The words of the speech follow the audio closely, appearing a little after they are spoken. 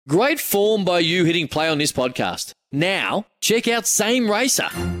Great form by you hitting play on this podcast. Now, check out Same Racer,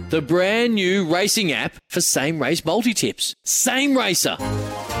 the brand new racing app for same race multi-tips. Same Racer.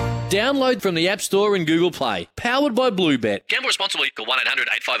 Download from the App Store and Google Play. Powered by Bluebet. Gamble responsibly. Call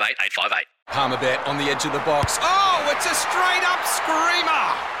 1-800-858-858. Palmerbet on the edge of the box. Oh, it's a straight-up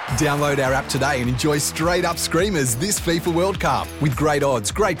screamer! Download our app today and enjoy straight-up screamers this FIFA World Cup with great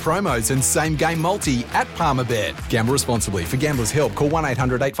odds, great promos and same-game multi at Palmerbet. Gamble responsibly. For Gamblers' Help, call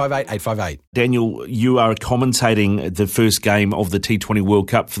 1-800-858-858. Daniel, you are commentating the first game of the T20 World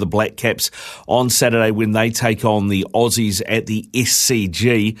Cup for the Black Caps on Saturday when they take on the Aussies at the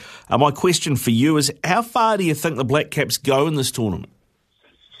SCG. My question for you is, how far do you think the Black Caps go in this tournament?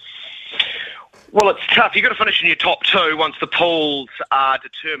 Well, it's tough. You've got to finish in your top two once the pools are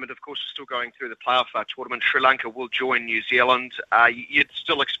determined. Of course, we're still going through the playoff tournament. Sri Lanka will join New Zealand. You'd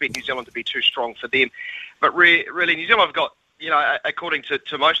still expect New Zealand to be too strong for them. But really, New Zealand have got, according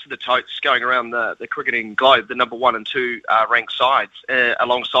to most of the totes going around the cricketing globe, the number 1 and 2 ranked sides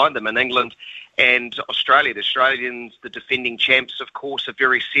alongside them in England and Australia. The Australians, the defending champs, of course, a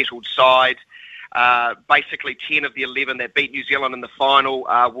very settled side. Basically 10 of the 11 that beat New Zealand in the final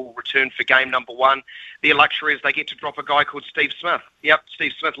will return for game number 1. Their luxury is they get to drop a guy called Steve Smith. Yep,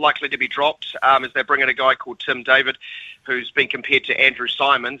 Steve Smith likely to be dropped as they bring in a guy called Tim David, who's been compared to Andrew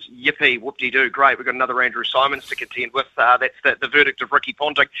Simons. Yippee, whoop-de-doo, great. We've got another Andrew Simons to contend with. That's the verdict of Ricky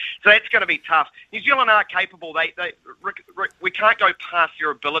Ponting. So that's going to be tough. New Zealand are capable. We can't go past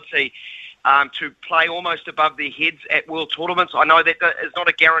their ability to play almost above their heads at world tournaments. I know that is not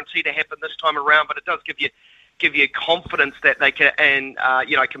a guarantee to happen this time around, but it does give you confidence that they can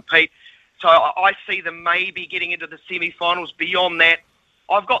compete. So I see them maybe getting into the semi-finals. Beyond that,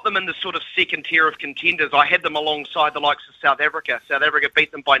 I've got them in the sort of second tier of contenders. I had them alongside the likes of South Africa. South Africa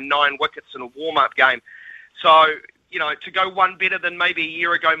beat them by 9 wickets in a warm-up game. So, to go one better than maybe a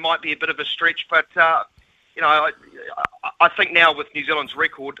year ago might be a bit of a stretch, but I think now with New Zealand's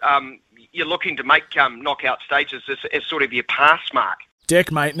record, you're looking to make knockout stages as sort of your pass mark.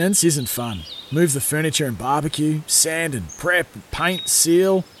 Deck maintenance isn't fun. Move the furniture and barbecue, sand and prep, paint,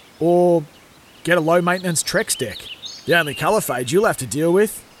 seal, or get a low-maintenance Trex deck. The only colour fade you'll have to deal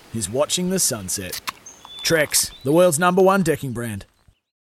with is watching the sunset. Trex, the world's #1 decking brand.